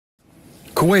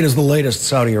Kuwait is the latest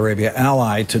Saudi Arabia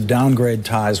ally to downgrade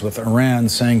ties with Iran,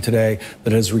 saying today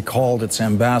that it has recalled its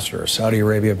ambassador. Saudi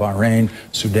Arabia, Bahrain,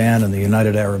 Sudan, and the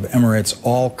United Arab Emirates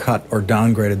all cut or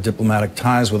downgraded diplomatic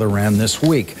ties with Iran this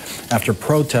week after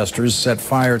protesters set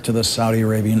fire to the Saudi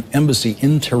Arabian embassy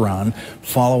in Tehran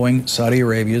following Saudi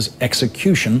Arabia's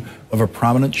execution of a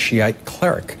prominent Shiite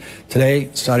cleric. Today,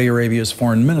 Saudi Arabia's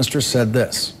foreign minister said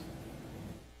this.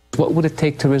 What would it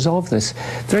take to resolve this?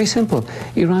 Very simple.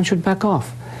 Iran should back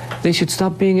off. They should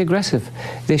stop being aggressive.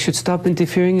 They should stop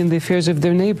interfering in the affairs of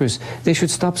their neighbors. They should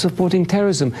stop supporting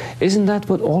terrorism. Isn't that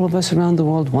what all of us around the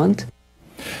world want?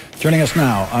 Joining us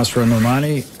now, Asra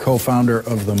Nomani, co-founder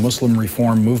of the Muslim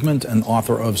Reform Movement and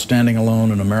author of Standing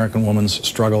Alone, An American Woman's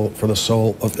Struggle for the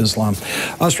Soul of Islam.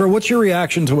 Asra, what's your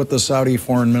reaction to what the Saudi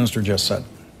foreign minister just said?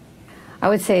 I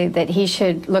would say that he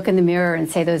should look in the mirror and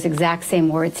say those exact same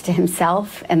words to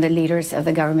himself and the leaders of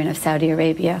the government of Saudi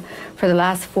Arabia. For the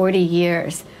last 40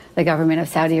 years, the government of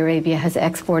Saudi Arabia has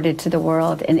exported to the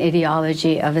world an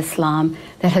ideology of Islam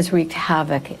that has wreaked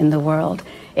havoc in the world.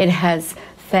 It has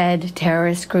fed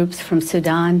terrorist groups from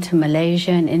Sudan to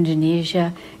Malaysia and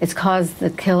Indonesia. It's caused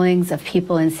the killings of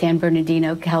people in San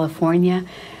Bernardino, California.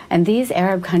 And these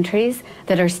Arab countries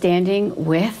that are standing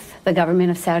with the government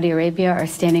of Saudi Arabia are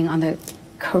standing on the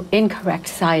incorrect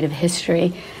side of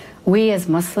history. We as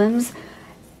Muslims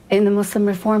in the Muslim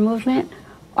Reform Movement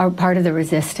are part of the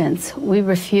resistance. We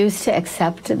refuse to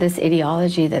accept this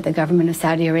ideology that the government of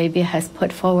Saudi Arabia has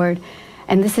put forward.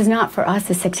 And this is not for us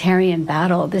a sectarian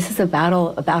battle. This is a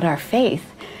battle about our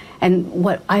faith. And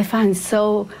what I find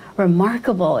so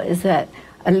remarkable is that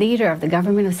a leader of the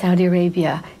government of Saudi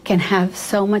Arabia can have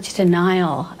so much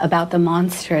denial about the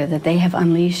monster that they have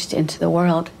unleashed into the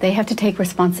world. They have to take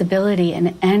responsibility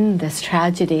and end this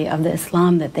tragedy of the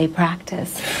Islam that they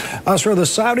practice. Asra, the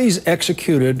Saudis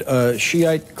executed a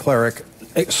Shiite cleric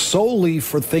solely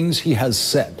for things he has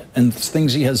said, and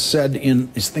things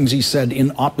he said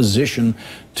in opposition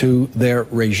to their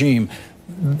regime.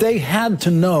 They had to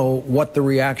know what the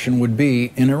reaction would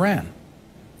be in Iran.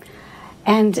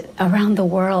 And around the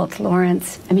world,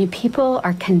 Lawrence, I mean, people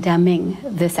are condemning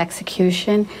this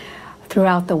execution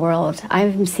throughout the world.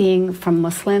 I'm seeing from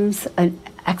Muslims an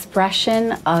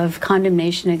expression of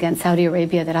condemnation against Saudi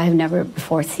Arabia that I have never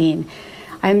before seen.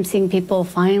 I'm seeing people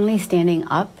finally standing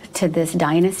up to this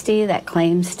dynasty that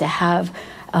claims to have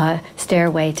a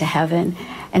stairway to heaven.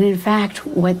 And in fact,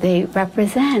 what they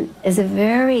represent is a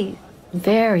very,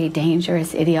 very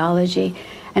dangerous ideology.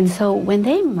 And so when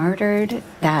they murdered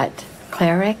that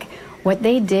cleric, what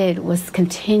they did was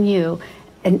continue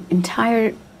an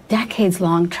entire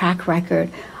decades-long track record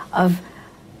of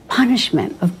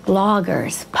punishment of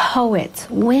bloggers, poets,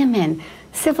 women,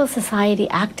 civil society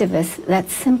activists that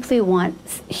simply want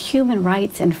human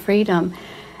rights and freedom.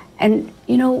 And,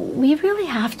 you know, we really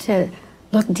have to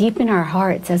look deep in our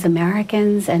hearts as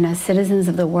Americans and as citizens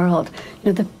of the world.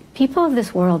 You know, the people of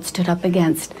this world stood up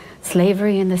against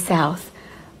slavery in the South,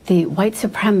 the white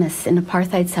supremacists in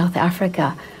apartheid South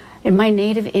Africa. In my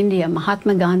native India,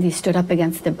 Mahatma Gandhi stood up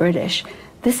against the British.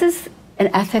 This is an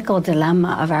ethical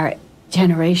dilemma of our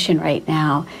generation right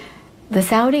now. The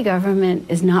Saudi government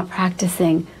is not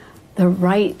practicing the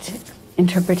right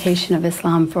interpretation of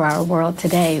Islam for our world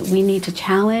today. We need to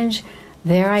challenge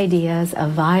their ideas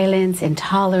of violence,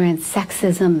 intolerance,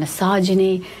 sexism,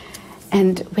 misogyny,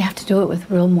 and we have to do it with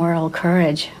real moral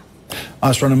courage.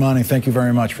 Asra Nomani, thank you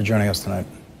very much for joining us tonight.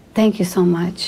 Thank you so much.